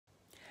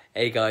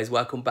Hey guys,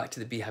 welcome back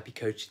to the Be Happy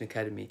Coaching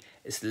Academy.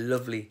 It's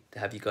lovely to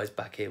have you guys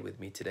back here with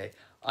me today.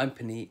 I'm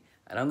Paneet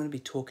and I'm going to be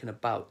talking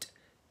about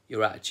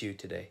your attitude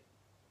today.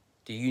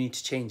 Do you need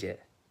to change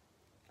it?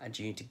 And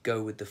do you need to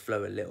go with the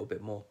flow a little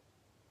bit more?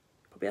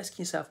 Probably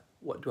asking yourself,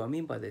 what do I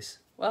mean by this?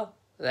 Well,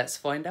 let's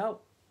find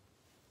out.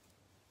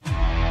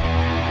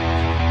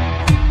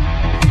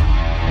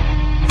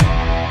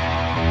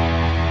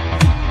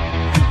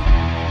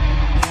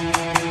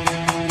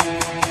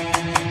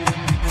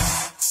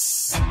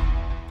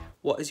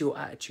 What is your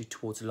attitude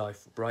towards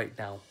life right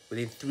now?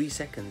 Within 3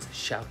 seconds,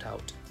 shout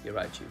out your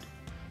attitude.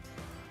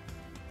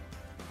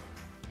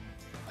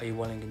 Are you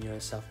wallowing in your own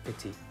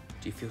self-pity?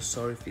 Do you feel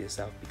sorry for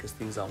yourself because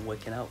things aren't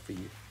working out for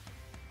you?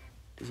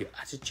 Does your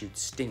attitude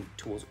stink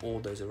towards all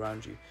those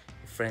around you?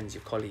 Your friends,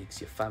 your colleagues,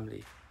 your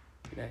family,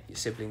 your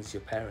siblings,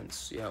 your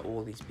parents,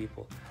 all these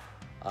people.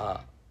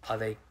 Are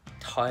they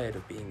tired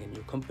of being in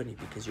your company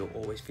because you're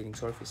always feeling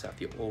sorry for yourself?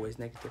 You're always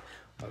negative.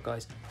 Well,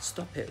 guys,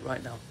 stop it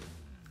right now.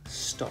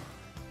 Stop.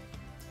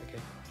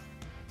 Okay.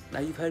 Now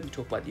you've heard me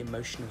talk about the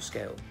emotional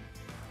scale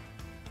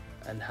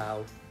and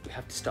how we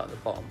have to start at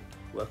the bottom,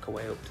 work our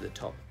way up to the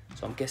top.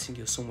 So I'm guessing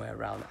you're somewhere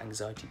around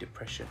anxiety,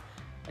 depression,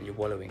 and you're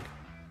wallowing,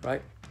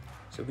 right?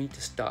 So we need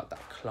to start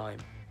that climb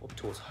up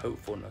towards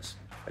hopefulness,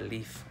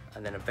 belief,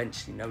 and then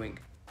eventually knowing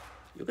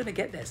you're going to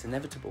get there. It's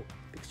inevitable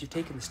because you've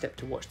taken the step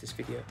to watch this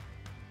video.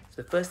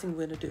 So the first thing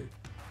we're going to do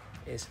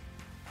is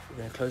we're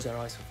going to close our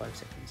eyes for 5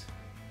 seconds.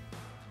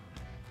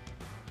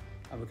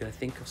 And we're going to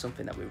think of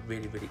something that we're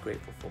really, really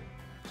grateful for.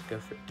 Just go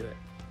for it, do it.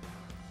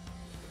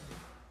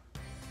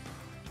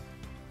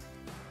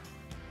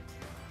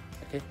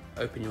 Okay,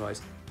 open your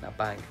eyes, now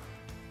bang.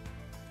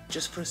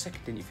 Just for a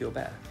second, didn't you feel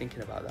better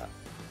thinking about that?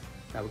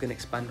 Now we're going to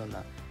expand on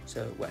that.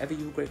 So whatever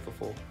you were grateful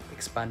for,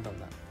 expand on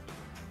that.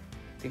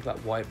 Think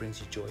about why it brings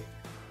you joy.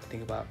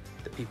 Think about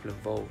the people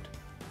involved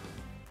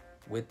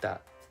with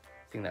that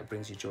thing that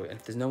brings you joy. And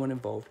if there's no one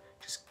involved,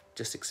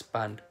 just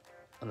expand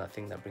on that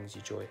thing that brings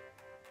you joy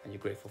and you're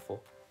grateful for.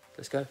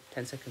 Let's go,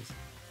 10 seconds.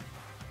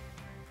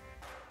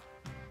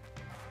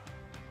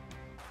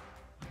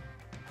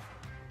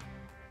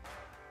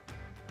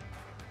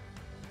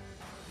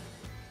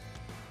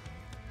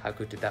 How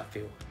good did that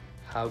feel?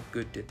 How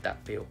good did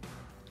that feel?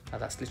 Now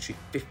that's literally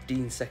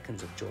 15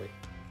 seconds of joy.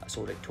 That's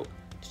all it took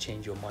to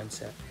change your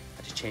mindset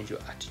and to change your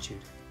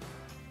attitude.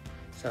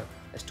 So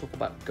let's talk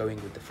about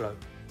going with the flow.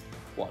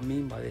 What I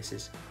mean by this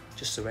is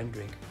just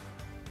surrendering.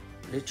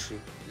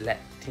 Literally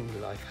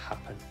letting life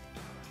happen.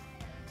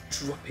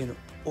 Dropping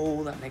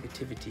all that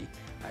negativity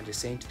and just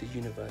saying to the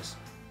universe,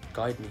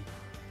 guide me.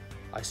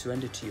 I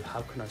surrender to you.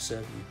 How can I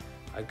serve you?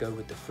 I go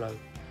with the flow.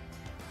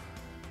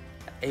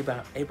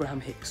 Abraham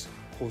Hicks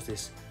calls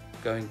this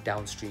going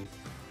downstream.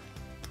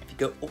 If you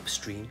go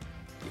upstream,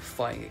 you're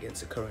fighting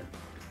against the current.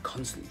 You're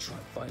constantly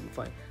trying,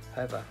 fighting.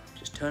 However,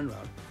 just turn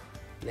around,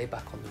 lay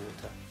back on the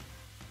water,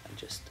 and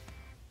just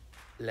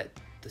let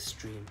the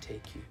stream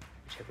take you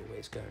whichever way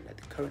it's going. Let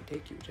the current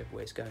take you whichever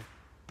way it's going.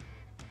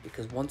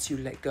 Because once you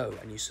let go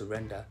and you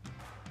surrender,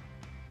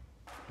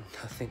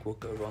 nothing will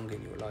go wrong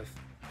in your life.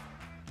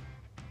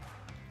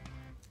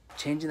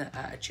 Changing that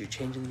attitude,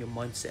 changing your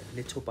mindset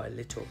little by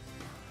little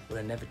will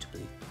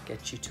inevitably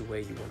get you to where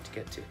you want to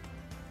get to.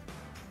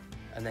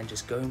 And then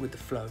just going with the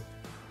flow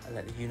and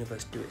let the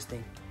universe do its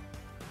thing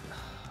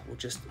will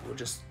just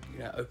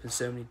open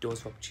so many doors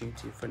of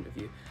opportunity in front of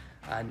you.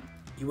 And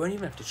you won't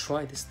even have to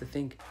try. This is the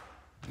thing.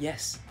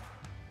 Yes,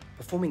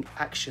 performing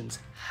actions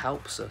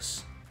helps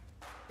us.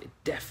 It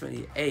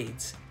definitely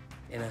aids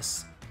in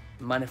us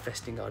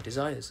manifesting our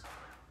desires.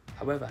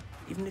 However,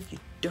 even if you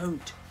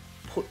don't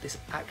put this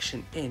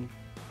action in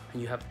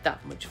and you have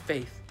that much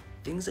faith,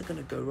 things are going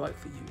to go right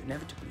for you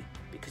inevitably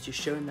because you're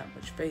showing that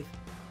much faith.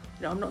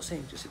 I'm not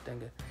saying just sit there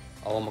and go,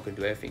 oh, I'm not going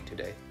to do anything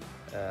today.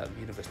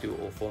 Universe, do it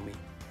all for me,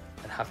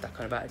 and have that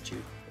kind of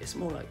attitude. It's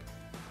more like,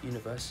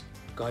 universe,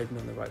 guide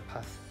me on the right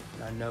path.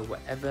 And I know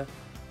whatever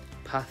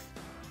path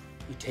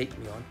you take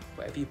me on,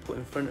 whatever you put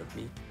in front of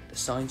me, the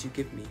signs you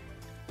give me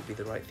will be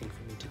the right thing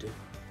for me to do.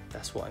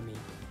 That's what I mean.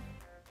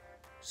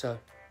 So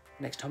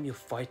next time you're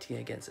fighting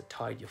against the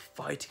tide, you're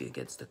fighting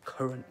against the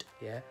current,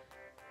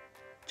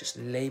 just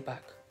lay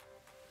back,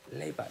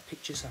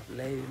 picture yourself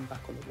laying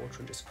back on the water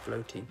and just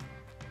floating,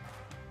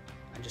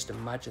 and just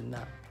imagine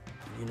that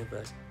the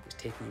universe is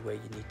taking you where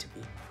you need to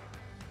be.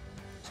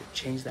 So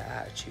change that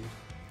attitude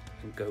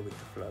and go with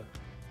the flow.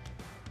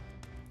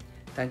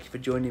 Thank you for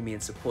joining me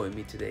and supporting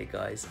me today,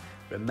 guys.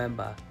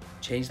 Remember,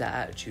 change that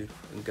attitude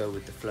and go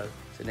with the flow.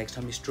 So next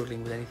time you're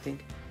struggling with anything,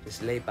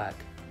 just lay back,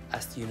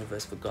 ask the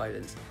universe for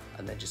guidance,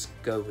 and then just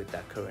go with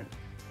that current.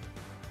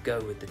 Go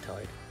with the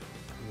tide.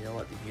 And you know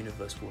what? The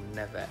universe will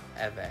never,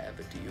 ever,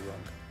 ever do you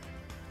wrong.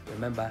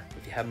 Remember,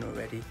 if you haven't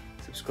already,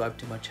 subscribe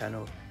to my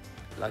channel,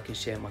 like and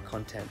share my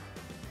content,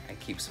 and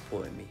keep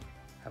supporting me.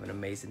 Have an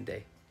amazing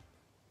day.